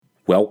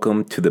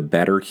Welcome to the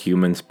Better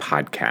Humans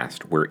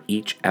podcast, where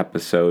each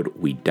episode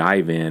we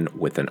dive in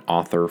with an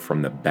author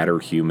from the Better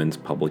Humans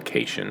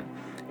publication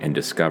and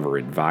discover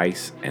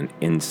advice and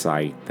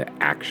insight that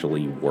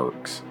actually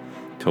works.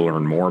 To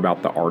learn more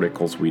about the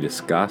articles we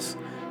discuss,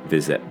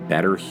 visit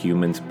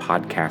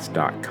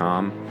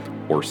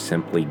betterhumanspodcast.com or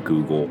simply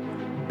Google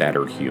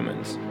Better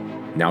Humans.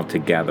 Now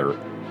together,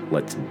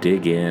 let's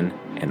dig in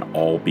and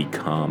all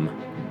become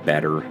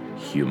better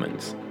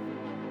humans.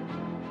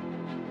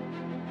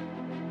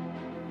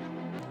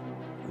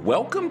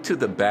 Welcome to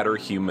the Better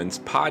Humans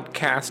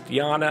podcast,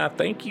 Yana.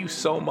 Thank you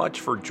so much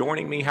for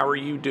joining me. How are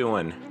you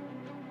doing?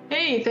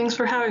 Hey, thanks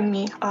for having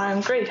me.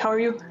 I'm great. How are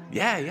you?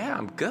 Yeah,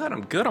 I'm good.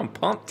 I'm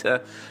pumped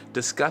to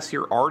discuss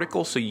your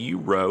article. So you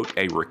wrote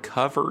a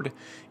recovered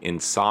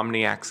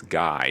insomniac's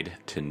guide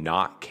to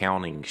not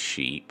counting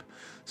sheep.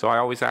 So I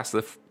always ask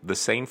the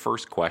same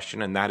first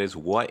question, and that is,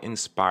 what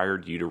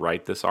inspired you to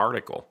write this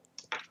article?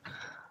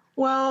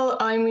 Well,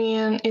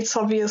 it's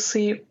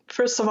obviously,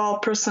 first of all,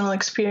 personal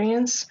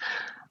experience.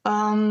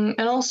 And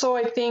also,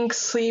 I think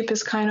sleep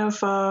is kind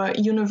of a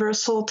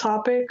universal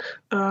topic.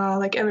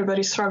 Like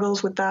everybody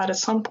struggles with that at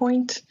some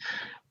point.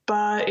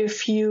 But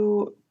if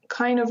you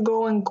kind of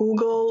go and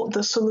Google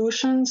the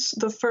solutions,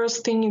 the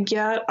first thing you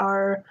get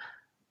are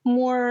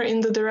more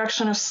in the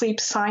direction of sleep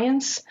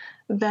science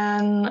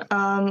than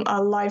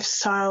a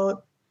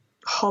lifestyle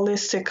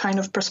holistic kind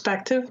of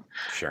perspective.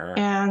 Sure.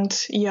 And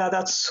yeah,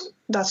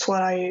 that's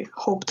what I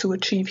hope to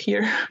achieve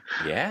here.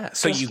 Yeah.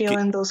 So you fill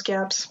in those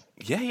gaps.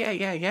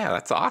 Yeah.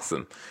 That's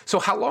awesome. So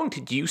how long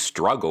did you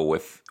struggle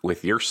with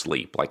your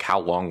sleep? Like, how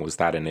long was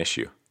that an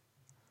issue?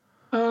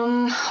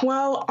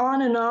 Well,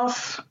 on and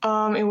off,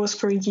 it was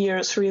for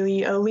years,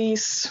 really, at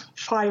least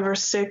 5 or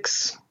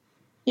 6.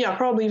 Yeah,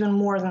 probably even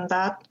more than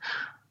that.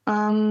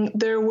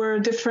 There were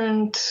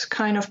different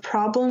kind of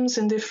problems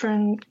in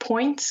different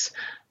points.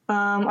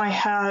 I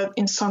had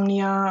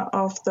insomnia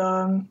of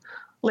the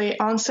late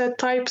onset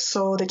type,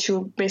 so that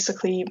you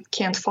basically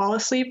can't fall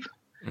asleep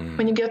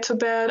when you get to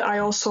bed. I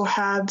also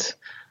had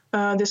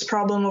this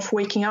problem of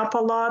waking up a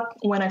lot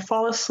when I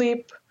fall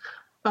asleep.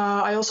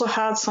 I also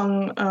had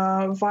some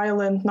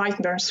violent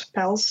nightmare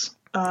spells.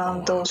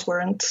 Those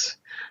weren't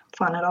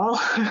fun at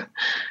all.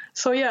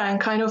 So yeah,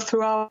 and kind of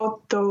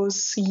throughout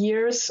those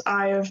years,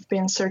 I have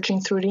been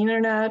searching through the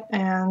internet,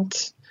 and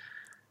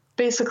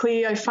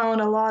basically I found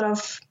a lot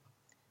of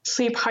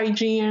sleep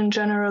hygiene,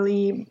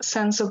 generally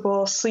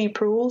sensible sleep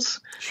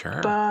rules. Sure.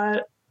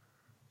 But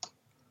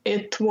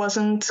it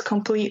wasn't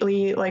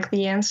completely like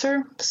the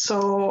answer.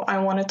 So I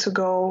wanted to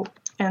go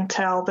and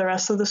tell the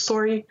rest of the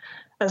story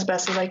as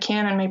best as I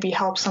can and maybe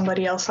help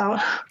somebody else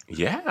out.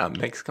 Yeah,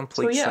 makes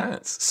complete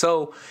sense.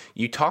 So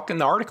you talk in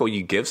the article,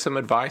 you give some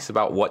advice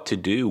about what to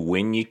do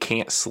when you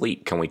can't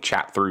sleep. Can we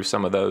chat through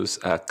some of those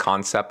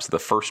concepts? The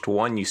first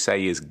one you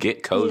say is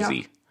get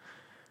cozy.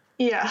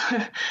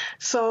 Yeah.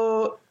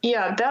 So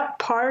that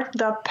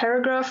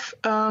paragraph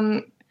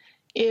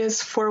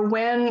is for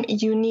when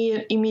you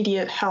need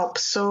immediate help.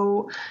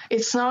 So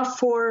it's not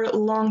for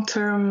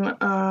long-term,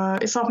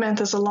 it's not meant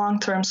as a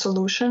long-term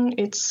solution.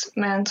 It's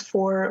meant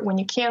for when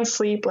you can't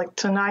sleep, like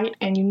tonight,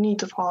 and you need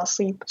to fall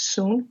asleep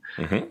soon.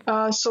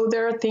 Mm-hmm. So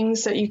there are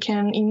things that you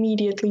can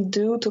immediately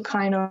do to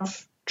kind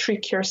of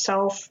trick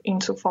yourself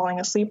into falling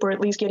asleep, or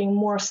at least getting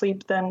more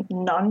sleep than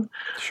none.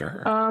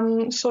 Sure.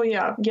 So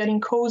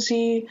getting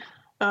cozy,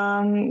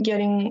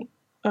 getting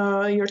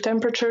your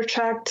temperature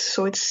checked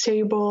so it's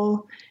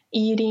stable,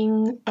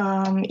 eating,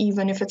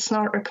 even if it's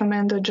not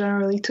recommended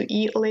generally to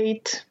eat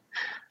late,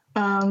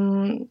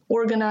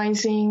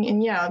 organizing,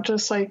 and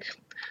just like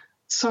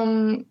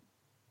some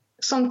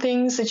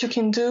things that you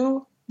can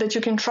do that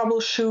you can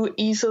troubleshoot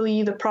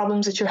easily the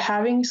problems that you're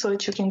having so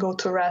that you can go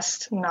to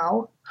rest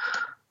now.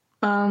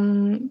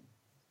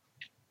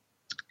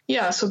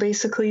 So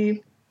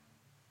basically.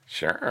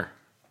 Sure.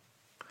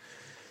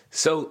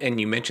 So, and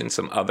you mentioned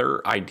some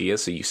other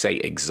ideas. So you say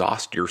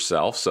exhaust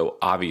yourself. So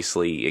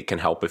obviously it can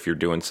help if you're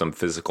doing some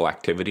physical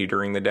activity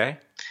during the day.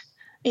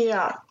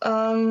 Yeah.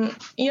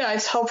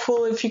 It's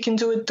helpful if you can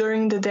do it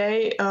during the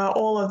day.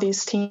 All of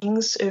these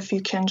things, if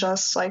you can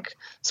just like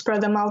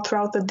spread them out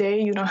throughout the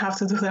day, you don't have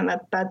to do them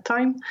at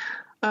bedtime.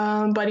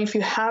 But if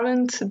you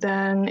haven't,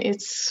 then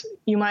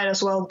you might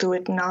as well do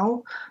it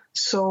now.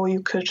 So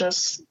you could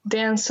just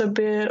dance a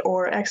bit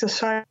or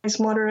exercise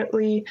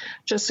moderately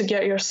just to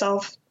get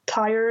yourself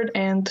tired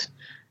and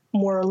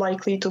more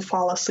likely to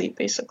fall asleep,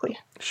 basically.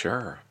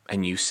 Sure.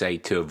 And you say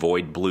to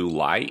avoid blue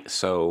light.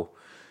 So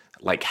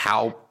like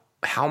how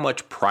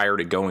much prior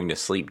to going to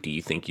sleep do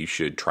you think you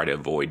should try to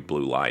avoid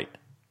blue light?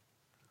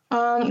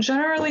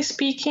 Generally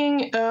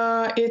speaking,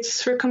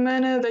 it's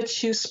recommended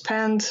that you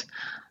spend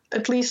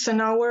at least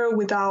an hour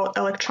without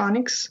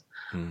electronics.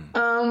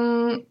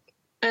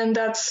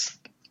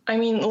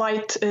 And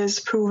light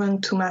is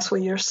proven to mess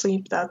with your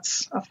sleep.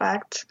 That's a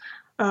fact.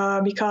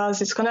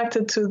 Because it's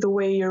connected to the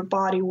way your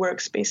body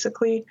works,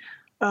 basically.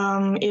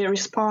 It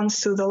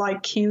responds to the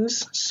light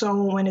cues.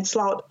 So when it's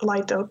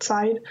light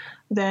outside,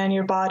 then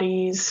your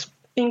body's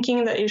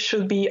thinking that it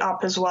should be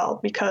up as well,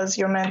 because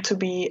you're meant to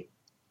be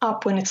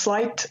up when it's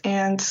light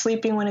and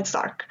sleeping when it's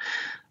dark.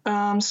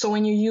 So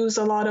when you use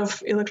a lot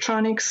of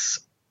electronics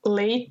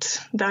late,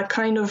 that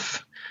kind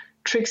of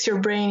tricks your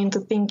brain into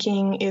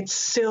thinking it's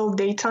still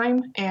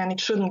daytime and it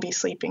shouldn't be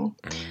sleeping.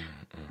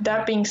 Mm-hmm.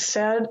 That being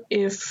said,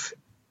 if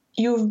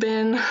you've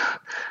been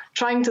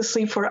trying to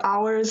sleep for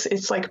hours,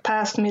 it's like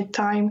past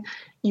midtime,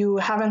 you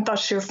haven't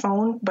touched your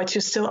phone, but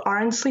you still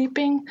aren't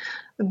sleeping,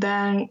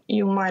 then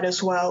you might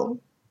as well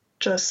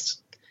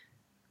just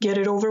get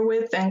it over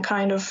with and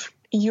kind of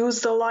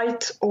use the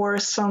light or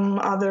some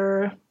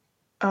other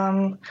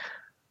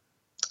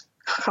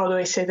how do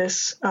I say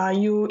this?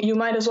 You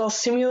might as well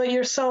stimulate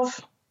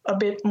yourself a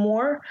bit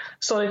more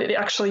so that it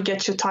actually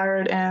gets you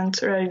tired and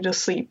ready to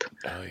sleep.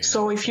 Oh, yeah.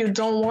 So if you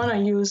don't want to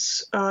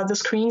use the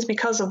screens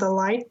because of the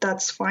light,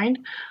 that's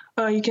fine.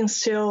 You can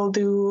still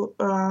do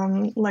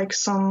like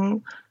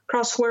some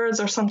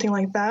crosswords or something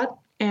like that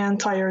and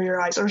tire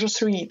your eyes, or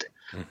just read.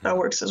 Mm-hmm. That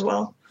works as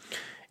well.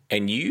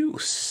 And you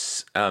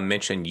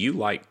mentioned you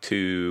like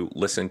to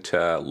listen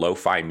to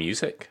lo-fi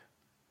music?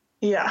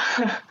 Yeah.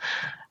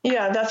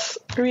 Yeah, that's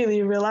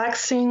really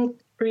relaxing,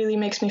 really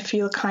makes me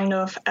feel kind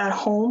of at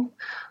home.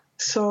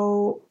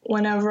 So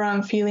whenever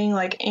I'm feeling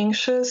like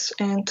anxious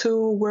and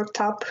too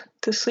worked up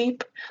to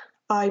sleep,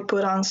 I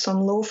put on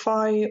some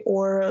lo-fi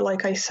or,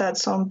 like I said,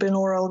 some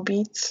binaural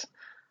beats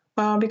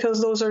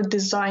because those are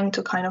designed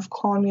to kind of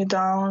calm you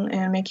down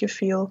and make you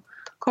feel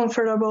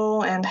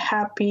comfortable and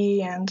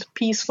happy and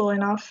peaceful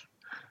enough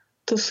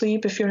to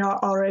sleep if you're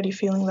not already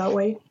feeling that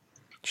way.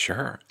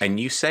 Sure. And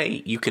you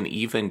say you can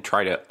even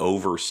try to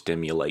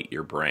overstimulate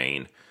your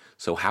brain.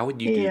 So how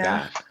would you do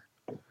that?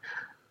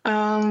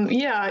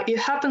 Yeah, it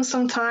happens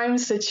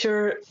sometimes that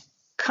you're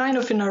kind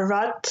of in a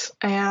rut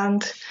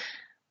and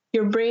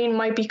your brain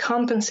might be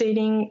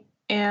compensating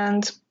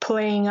and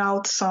playing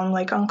out some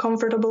like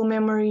uncomfortable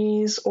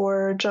memories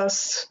or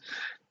just,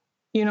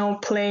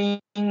 playing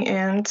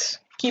and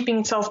keeping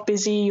itself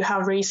busy. You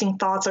have racing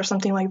thoughts or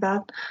something like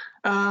that.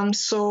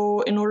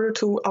 So in order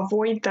to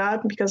avoid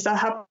that, because that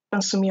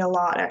happens to me a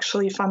lot,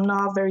 actually, if I'm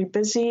not very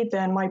busy,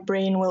 then my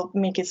brain will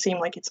make it seem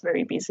like it's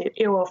very busy.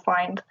 It will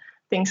find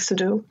things to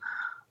do.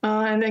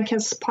 And then can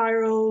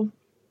spiral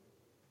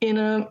in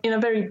a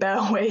very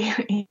bad way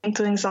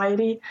into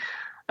anxiety.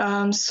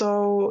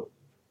 So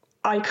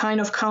I kind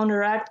of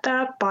counteract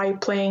that by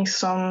playing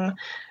some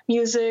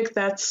music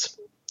that's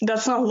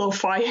not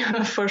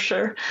lo-fi for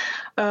sure.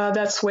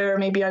 That's where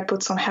maybe I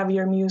put some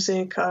heavier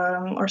music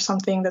or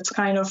something that's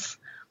kind of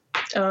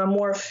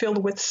more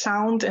filled with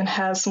sound and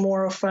has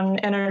more of an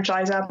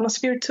energized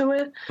atmosphere to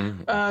it,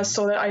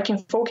 so that I can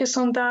focus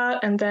on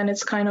that, and then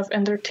it's kind of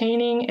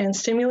entertaining and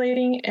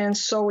stimulating, and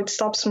so it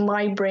stops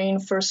my brain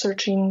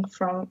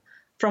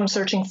from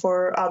searching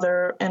for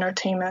other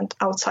entertainment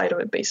outside of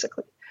it,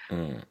 basically.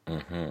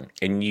 Mm-hmm.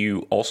 And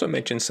you also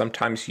mentioned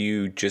sometimes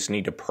you just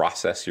need to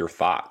process your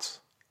thoughts.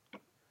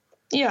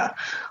 Yeah.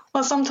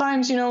 Well,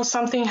 sometimes,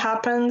 something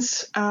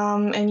happens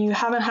and you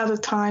haven't had the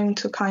time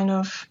to kind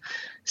of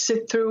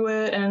sit through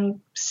it and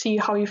see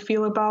how you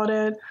feel about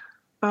it.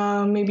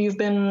 Maybe you've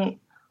been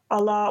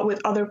a lot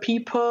with other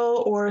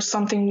people or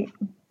something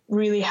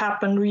really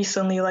happened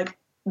recently, like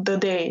the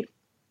day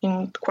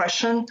in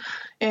question,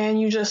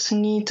 and you just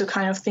need to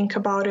kind of think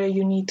about it.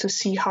 You need to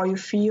see how you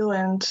feel,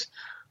 and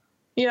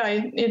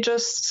it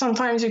just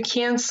sometimes you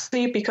can't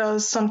sleep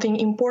because something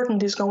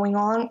important is going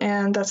on,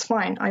 and that's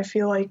fine. I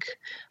feel like,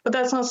 but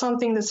that's not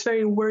something that's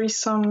very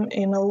worrisome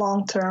in a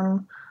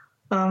long-term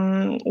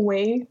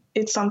way.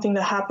 It's something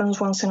that happens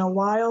once in a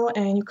while,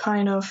 and you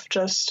kind of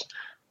just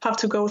have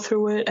to go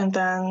through it, and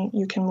then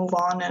you can move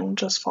on and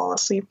just fall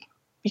asleep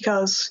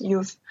because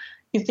you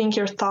think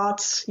your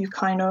thoughts, you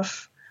kind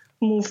of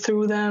move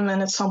through them,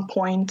 and at some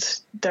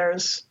point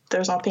there's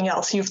nothing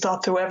else. You've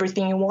thought through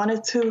everything you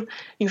wanted to.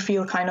 You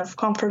feel kind of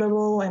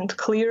comfortable and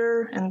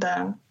clear, and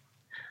then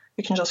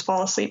you can just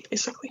fall asleep,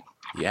 basically.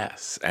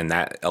 Yes, and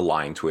that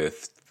aligns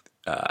with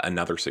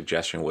another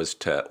suggestion was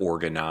to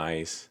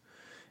organize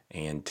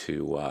and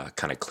to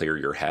kind of clear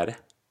your head.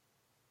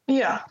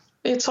 Yeah,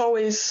 it's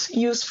always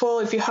useful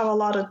if you have a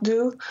lot to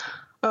do.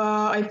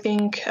 I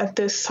think at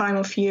this time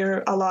of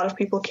year, a lot of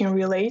people can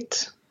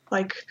relate.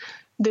 Like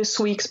this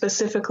week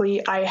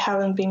specifically, I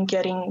haven't been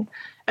getting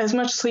as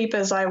much sleep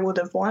as I would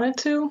have wanted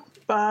to,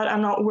 but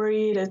I'm not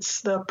worried.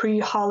 It's the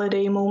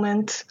pre-holiday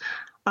moment.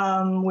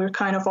 We're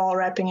kind of all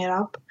wrapping it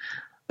up.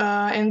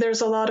 And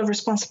there's a lot of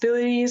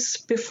responsibilities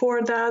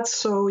before that,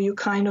 so you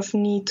kind of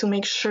need to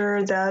make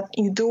sure that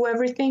you do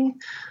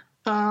everything.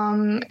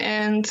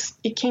 And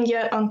it can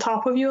get on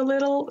top of you a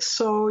little,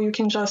 so you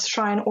can just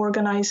try and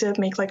organize it,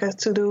 make like a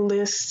to-do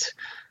list,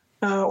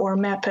 or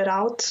map it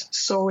out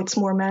so it's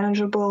more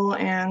manageable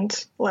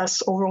and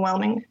less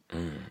overwhelming.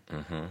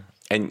 Mm-hmm.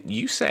 And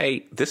you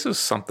say, this is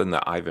something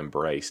that I've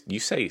embraced. You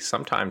say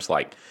sometimes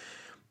like,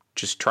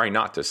 just try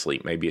not to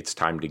sleep. Maybe it's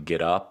time to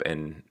get up,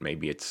 and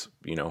maybe it's,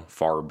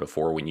 far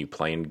before when you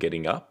planned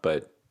getting up,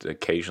 but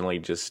occasionally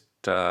just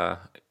try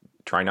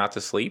not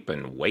to sleep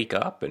and wake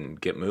up and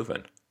get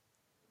moving.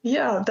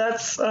 Yeah,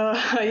 that's,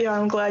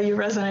 I'm glad you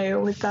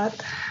resonated with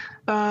that.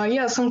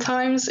 Yeah,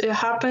 sometimes it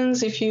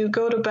happens if you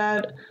go to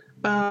bed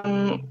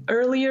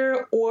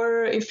earlier,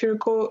 or if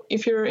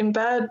you're in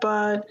bed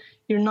but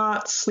you're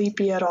not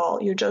sleepy at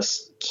all. You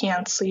just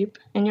can't sleep,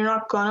 and you're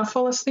not gonna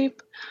fall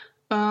asleep,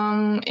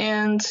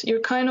 and you're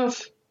kind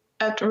of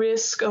at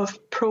risk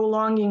of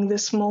prolonging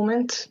this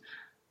moment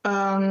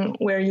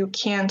where you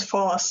can't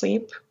fall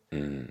asleep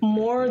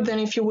more than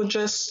if you would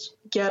just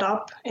get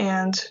up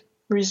and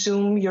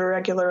resume your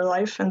regular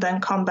life and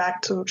then come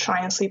back to try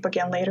and sleep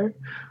again later.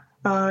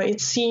 It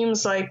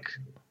seems like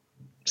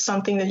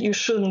something that you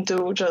shouldn't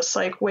do, just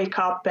like wake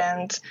up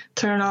and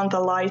turn on the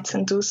lights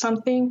and do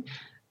something.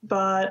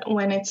 But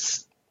when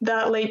it's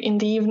that late in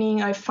the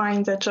evening, I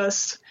find that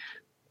just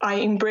I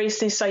embrace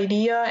this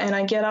idea and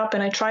I get up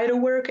and I try to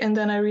work, and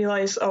then I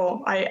realize,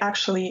 oh, I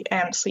actually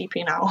am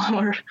sleepy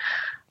now,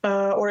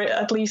 or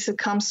at least it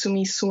comes to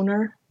me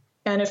sooner.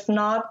 And if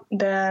not,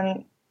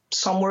 then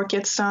some work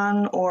gets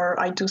done or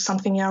I do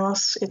something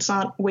else. It's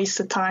not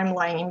wasted time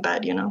lying in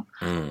bed, you know?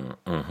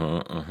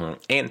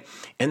 And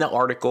in the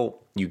article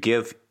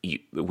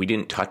we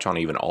didn't touch on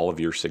even all of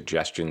your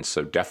suggestions,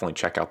 so definitely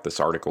check out this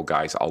article,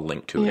 guys. I'll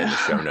link to it in the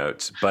show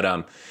notes.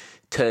 But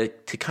to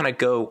kind of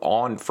go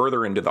on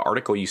further into the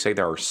article, you say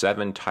there are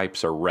 7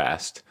 types of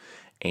rest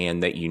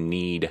and that you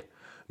need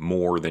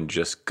more than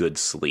just good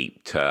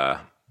sleep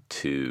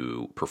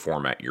to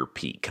perform at your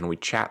peak. Can we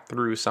chat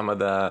through some of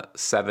the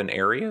 7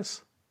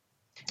 areas?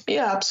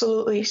 Yeah,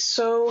 absolutely.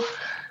 So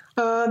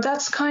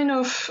that's kind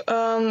of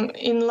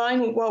in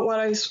line with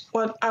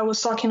what I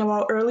was talking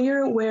about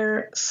earlier,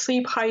 where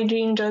sleep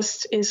hygiene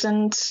just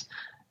isn't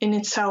in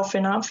itself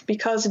enough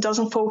because it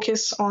doesn't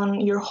focus on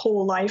your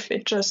whole life.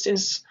 It just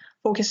is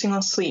focusing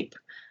on sleep.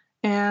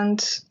 And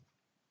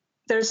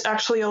there's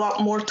actually a lot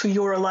more to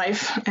your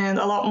life and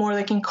a lot more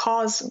that can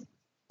cause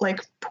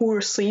like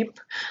poor sleep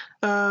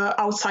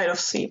outside of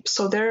sleep.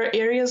 So there are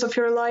areas of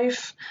your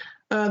life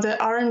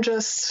that aren't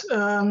just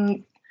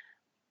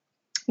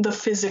the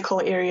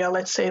physical area,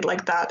 let's say it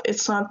like that.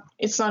 It's not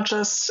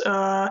just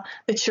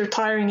that you're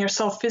tiring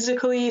yourself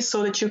physically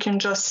so that you can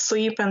just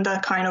sleep and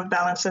that kind of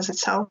balances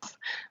itself.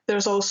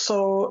 There's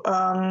also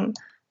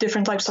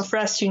different types of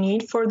rest you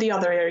need for the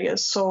other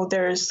areas. So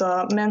there's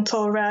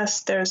mental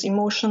rest, there's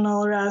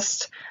emotional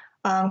rest,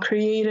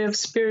 creative,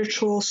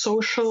 spiritual,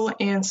 social,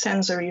 and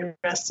sensory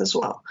rest as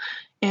well.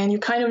 And you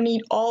kind of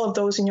need all of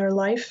those in your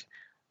life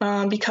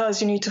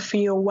because you need to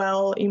feel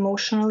well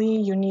emotionally,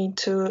 you need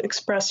to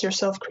express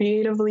yourself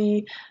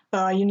creatively,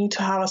 you need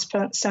to have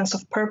a sense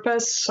of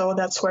purpose. So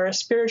that's where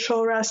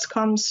spiritual rest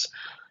comes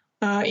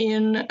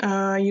in.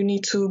 You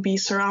need to be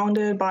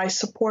surrounded by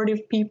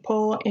supportive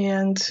people,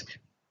 and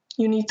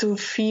you need to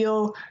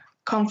feel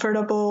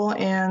comfortable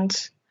and,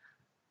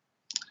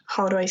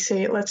 how do I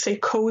say it? Let's say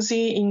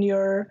cozy in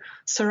your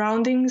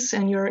surroundings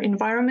and your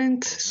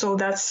environment. So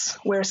that's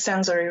where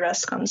sensory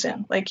rest comes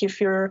in. Like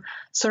if you're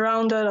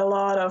surrounded a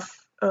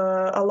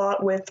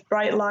lot with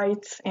bright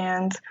lights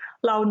and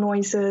loud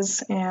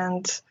noises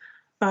and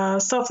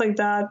stuff like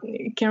that,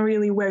 it can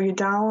really wear you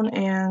down,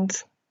 and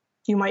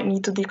you might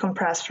need to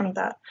decompress from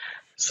that.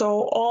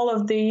 So all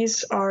of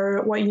these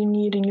are what you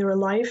need in your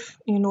life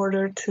in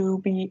order to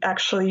be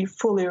actually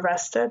fully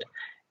rested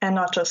and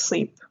not just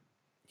sleep.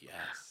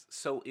 Yes.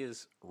 So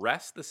is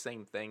rest the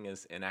same thing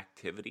as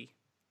inactivity?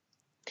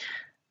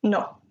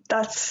 No,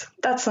 that's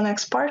the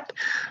next part.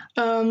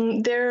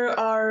 There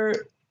are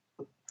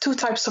 2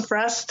 types of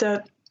rest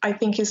that I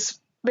think is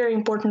very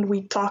important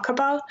we talk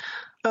about.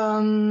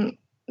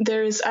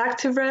 There is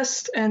active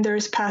rest and there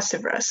is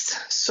passive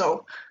rest.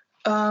 So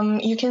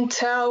you can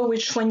tell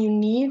which one you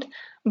need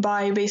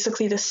by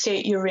basically the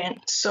state you're in.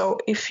 So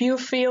if you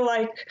feel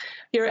like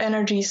your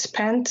energy is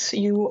spent,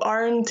 you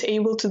aren't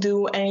able to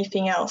do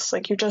anything else,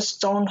 like you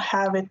just don't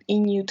have it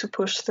in you to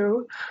push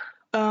through,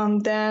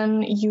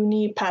 then you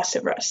need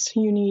passive rest.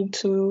 You need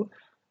to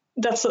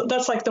that's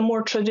like the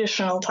more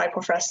traditional type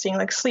of resting,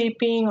 like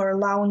sleeping or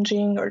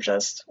lounging or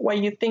just what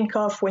you think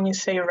of when you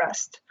say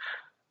rest.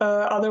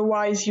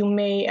 Otherwise, you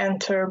may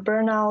enter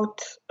burnout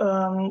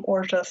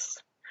or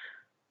just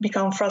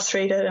become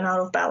frustrated and out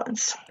of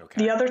balance.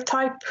 Okay. The other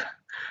type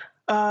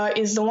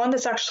is the one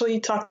that's actually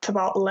talked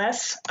about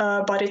less,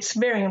 but it's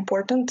very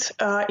important,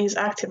 is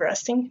active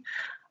resting.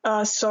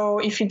 So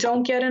if you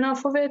don't get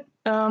enough of it,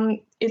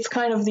 it's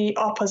kind of the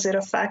opposite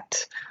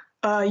effect.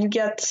 You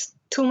get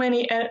too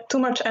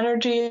much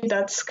energy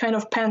that's kind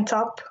of pent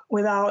up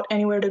without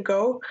anywhere to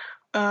go,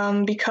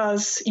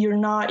 because you're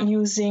not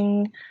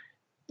using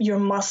your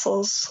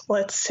muscles,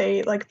 let's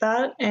say like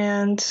that,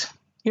 and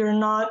you're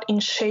not in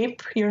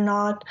shape, you're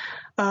not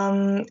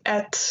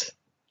at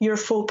your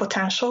full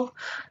potential.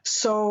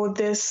 So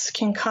this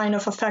can kind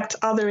of affect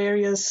other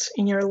areas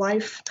in your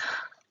life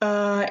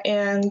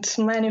and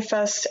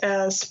manifest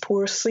as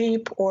poor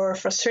sleep or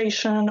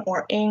frustration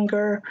or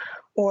anger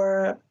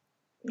or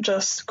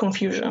just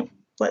confusion,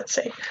 let's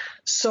say.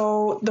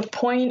 So the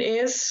point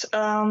is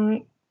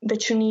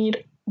that you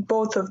need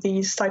both of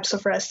these types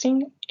of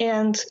resting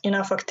and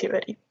enough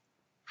activity.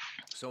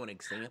 So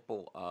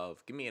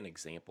give me an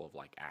example of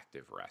like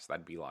active rest.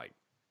 That'd be like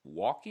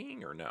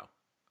walking or no?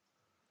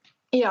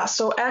 Yeah,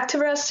 so active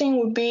resting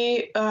would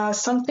be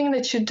something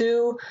that you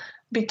do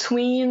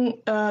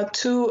between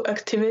two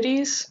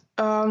activities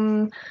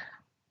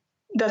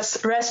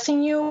that's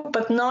resting you,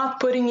 but not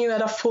putting you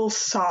at a full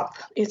stop.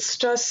 It's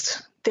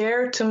just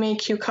there to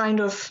make you kind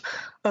of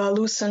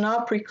loosen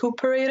up,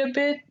 recuperate a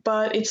bit,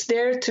 but it's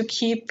there to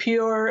keep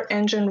your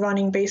engine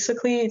running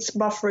basically. It's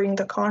buffering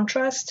the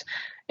contrast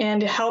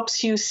and it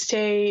helps you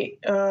stay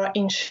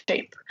in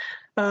shape.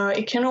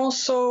 It can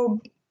also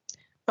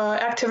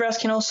active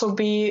rest can also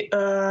be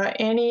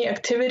any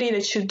activity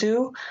that you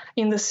do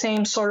in the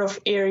same sort of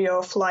area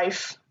of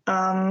life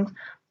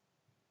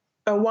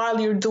while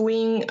you're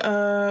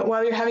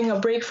having a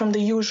break from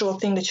the usual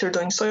thing that you're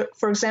doing. So,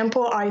 for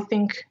example, I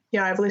think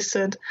I've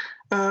listed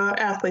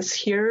athletes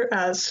here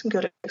as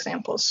good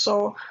examples.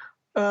 So,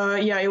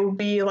 it would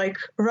be like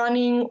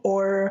running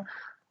or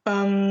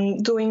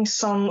doing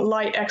some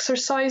light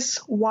exercise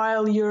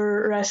while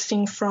you're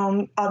resting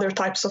from other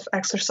types of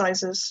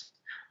exercises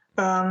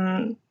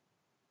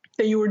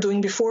that you were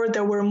doing before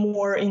that were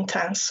more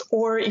intense,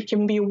 or it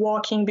can be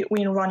walking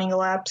between running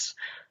laps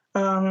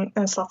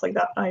and stuff like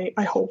that.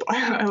 I hope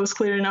I was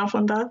clear enough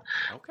on that.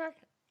 Okay.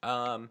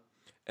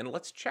 And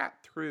let's chat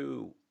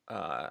through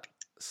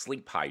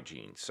sleep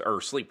hygiene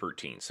or sleep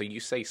routines. So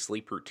you say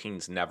sleep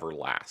routines never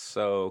last.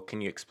 So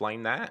can you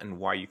explain that and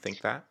why you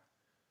think that?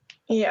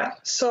 Yeah,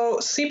 so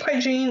sleep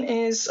hygiene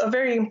is a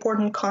very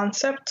important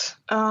concept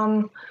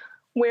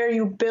where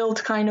you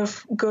build kind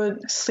of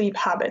good sleep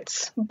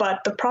habits.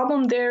 But the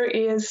problem there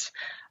is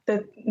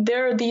that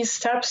there are these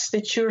steps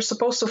that you're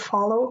supposed to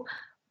follow,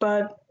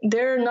 but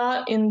they're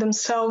not in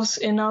themselves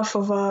enough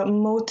of a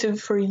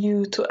motive for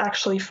you to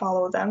actually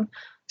follow them.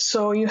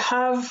 So you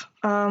have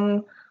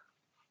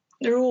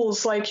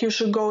rules like you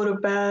should go to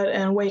bed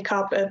and wake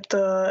up at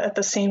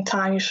the same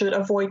time. You should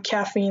avoid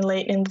caffeine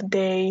late in the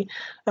day,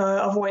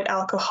 avoid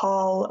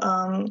alcohol.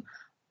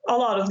 A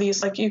lot of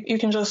these, like you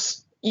can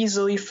just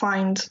easily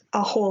find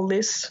a whole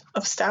list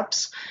of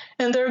steps,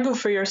 and they're good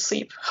for your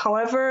sleep.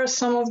 However,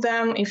 some of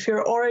them, if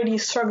you're already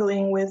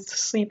struggling with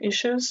sleep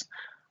issues,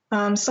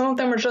 some of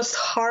them are just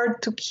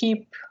hard to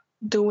keep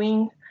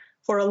doing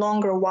for a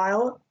longer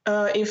while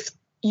if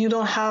you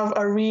don't have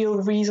a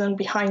real reason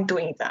behind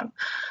doing them.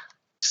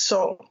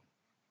 So,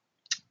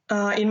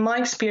 in my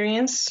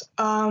experience,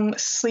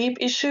 sleep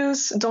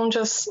issues don't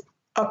just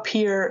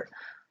appear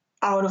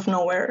out of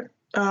nowhere.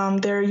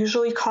 They're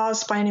usually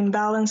caused by an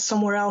imbalance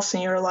somewhere else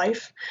in your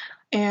life,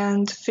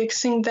 and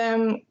fixing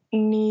them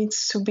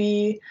needs to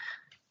be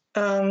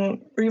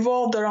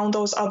revolved around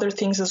those other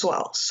things as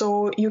well.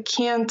 So you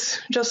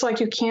can't, just like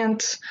you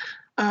can't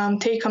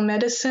take a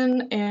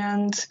medicine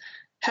and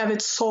have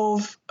it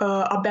solve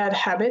a bad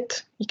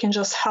habit. You can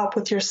just help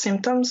with your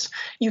symptoms.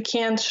 You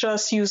can't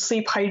just use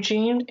sleep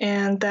hygiene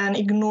and then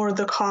ignore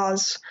the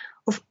cause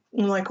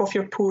of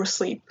your poor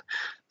sleep.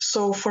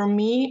 So for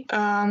me,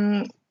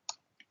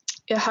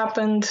 it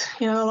happened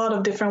in a lot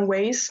of different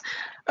ways.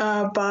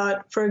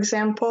 But for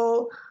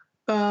example,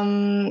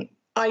 I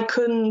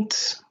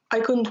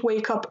couldn't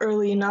wake up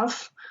early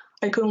enough.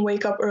 I couldn't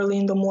wake up early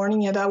in the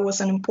morning. Yeah, that was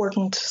an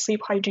important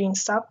sleep hygiene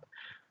step.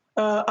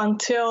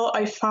 Until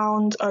I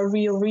found a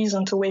real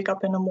reason to wake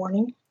up in the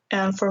morning.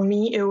 And for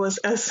me, it was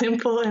as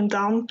simple and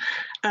dumb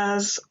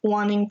as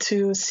wanting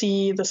to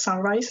see the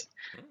sunrise.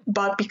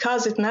 But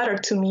because it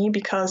mattered to me,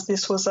 because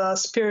this was a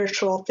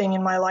spiritual thing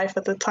in my life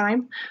at the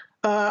time,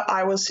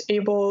 I was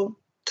able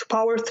to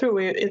power through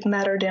it. It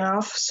mattered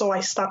enough, so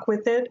I stuck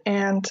with it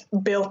and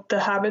built the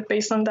habit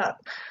based on that.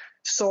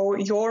 So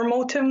your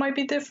motive might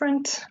be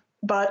different,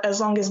 but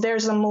as long as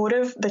there's a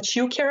motive that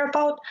you care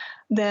about,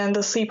 then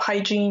the sleep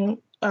hygiene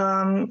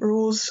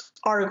rules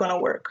are going to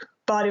work.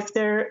 But if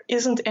there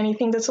isn't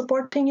anything that's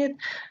supporting it,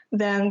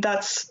 then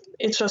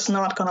it's just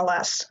not going to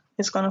last.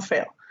 It's going to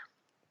fail.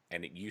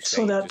 And you So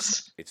say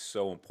that's it's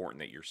so important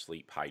that your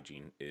sleep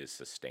hygiene is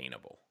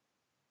sustainable.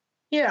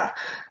 Yeah,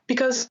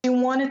 because you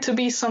want it to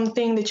be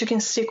something that you can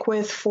stick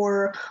with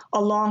for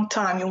a long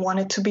time. You want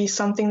it to be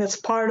something that's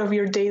part of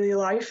your daily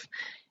life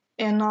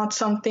and not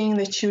something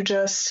that you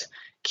just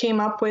came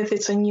up with.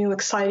 It's a new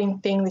exciting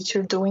thing that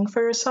you're doing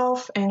for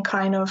yourself, and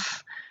kind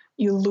of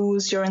you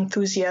lose your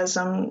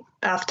enthusiasm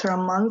after a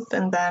month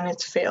and then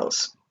it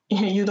fails.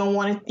 You don't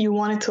want it, you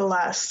want it to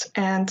last.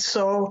 And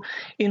so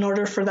in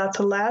order for that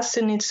to last,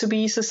 it needs to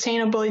be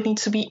sustainable. It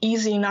needs to be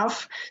easy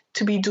enough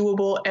to be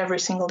doable every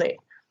single day.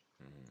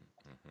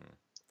 Mm-hmm.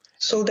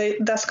 So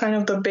that's kind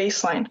of the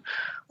baseline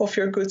of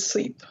your good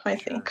sleep, I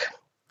think.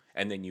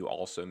 And then you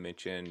also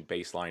mentioned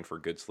baseline for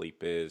good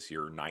sleep is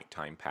your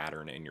nighttime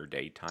pattern and your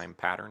daytime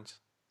patterns.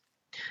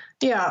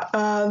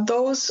 Yeah,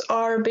 those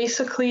are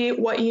basically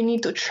what you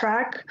need to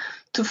track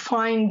to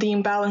find the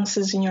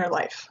imbalances in your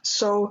life.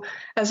 So,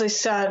 as I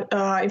said,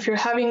 if you're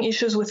having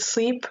issues with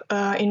sleep,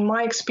 in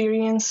my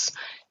experience,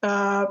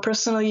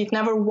 personally, it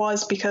never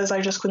was because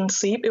I just couldn't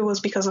sleep. It was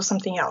because of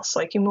something else,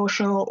 like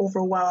emotional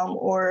overwhelm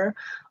or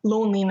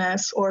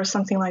loneliness or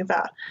something like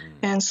that.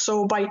 And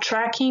so by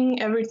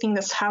tracking everything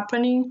that's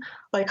happening,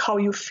 like how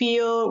you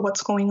feel,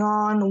 what's going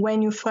on,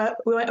 when you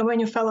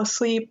fell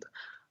asleep,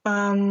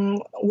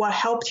 what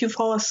helped you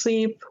fall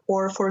asleep,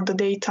 or for the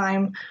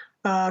daytime,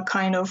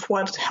 kind of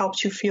what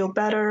helped you feel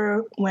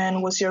better,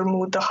 when was your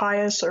mood the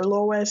highest or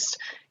lowest,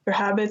 your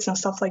habits and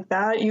stuff like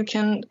that. You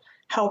can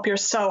help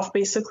yourself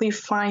basically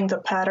find the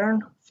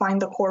pattern,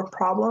 find the core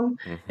problem,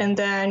 and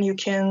then you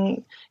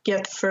can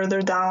get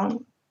further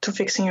down to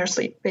fixing your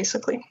sleep,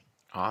 basically.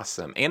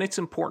 Awesome. And it's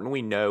important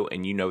we know,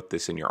 and you note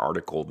this in your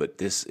article, that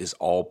this is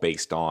all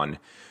based on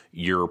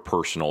your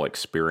personal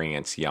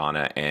experience,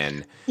 Jana.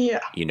 And,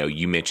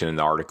 you mentioned in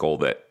the article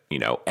that,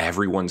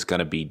 everyone's going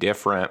to be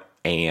different,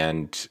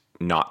 and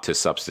not to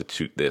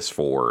substitute this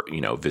for,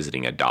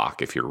 visiting a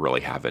doc if you're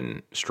really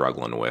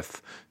struggling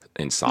with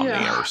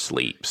insomnia or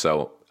sleep.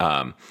 So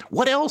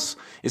what else?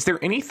 Is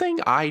there anything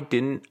I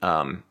didn't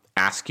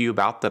ask you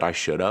about that I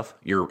should have?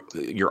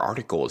 Your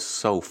article is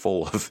so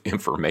full of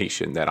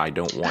information that I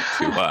don't want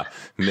to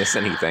miss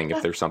anything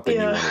if there's something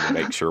you wanted to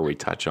make sure we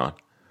touch on.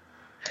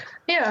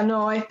 Yeah,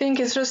 no, I think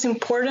it's just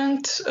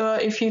important,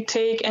 if you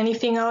take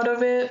anything out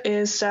of it,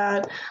 is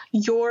that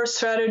your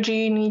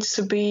strategy needs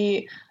to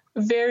be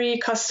very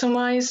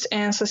customized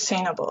and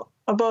sustainable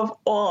above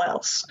all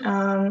else.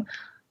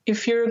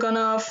 If you're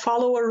gonna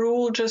follow a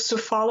rule just to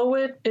follow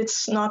it,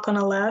 it's not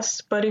gonna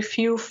last. But if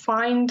you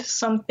find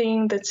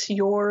something that's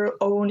your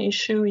own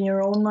issue in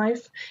your own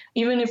life,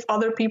 even if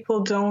other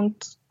people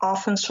don't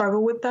often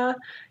struggle with that,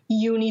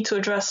 you need to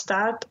address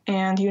that,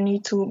 and you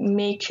need to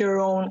make your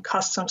own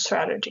custom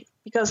strategy,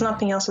 because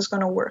nothing else is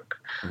gonna work.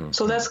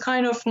 So that's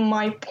kind of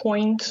my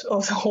point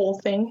of the whole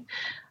thing,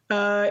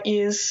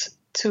 is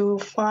to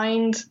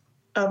find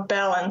a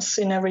balance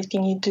in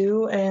everything you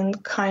do,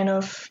 and kind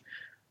of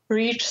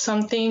reach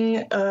some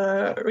kind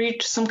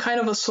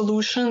of a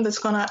solution that's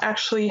going to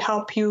actually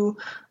help you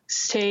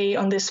stay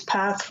on this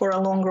path for a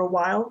longer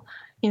while,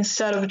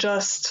 instead of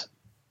just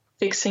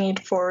fixing it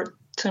for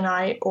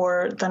tonight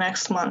or the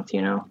next month,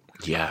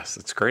 Yes,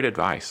 it's great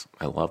advice.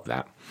 I love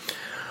that.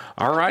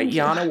 All right,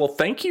 Jana. Well,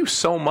 thank you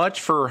so much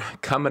for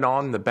coming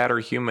on the Better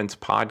Humans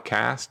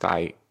podcast.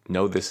 I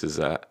know this is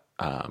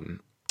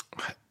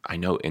I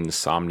know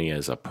insomnia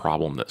is a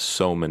problem that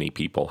so many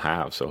people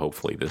have. So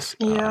hopefully this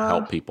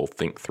help people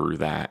think through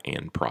that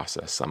and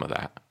process some of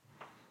that.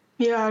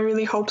 Yeah, I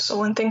really hope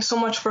so. And thanks so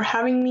much for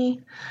having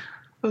me.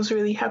 I was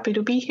really happy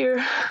to be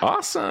here.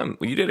 Awesome.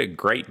 Well, you did a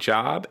great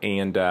job.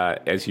 And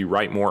as you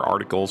write more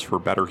articles for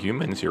Better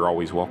Humans, you're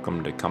always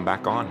welcome to come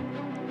back on.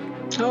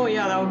 Oh,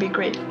 yeah, that would be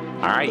great.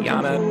 All right, Looking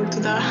Jana. forward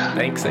to that.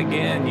 Thanks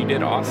again. You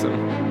did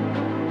awesome.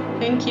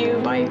 Thank you.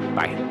 Bye.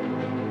 Bye.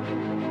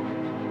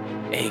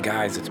 Hey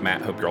guys, it's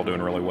Matt. Hope you're all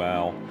doing really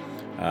well.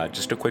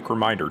 Just a quick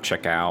reminder,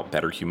 check out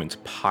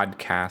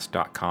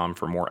betterhumanspodcast.com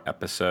for more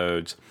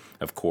episodes.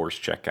 Of course,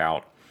 check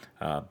out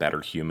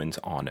Better Humans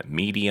on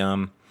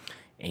Medium.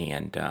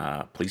 And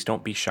please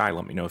don't be shy.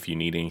 Let me know if you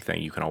need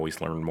anything. You can always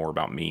learn more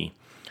about me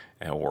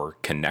or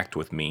connect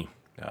with me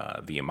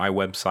via my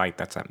website.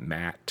 That's at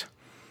matt-east.com.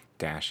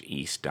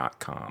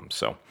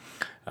 So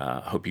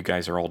hope you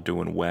guys are all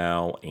doing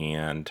well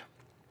and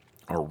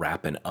are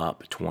wrapping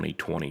up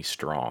 2020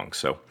 strong.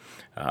 So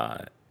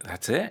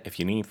that's it. If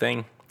you need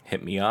anything,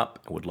 hit me up.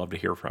 I would love to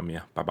hear from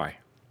you. Bye-bye.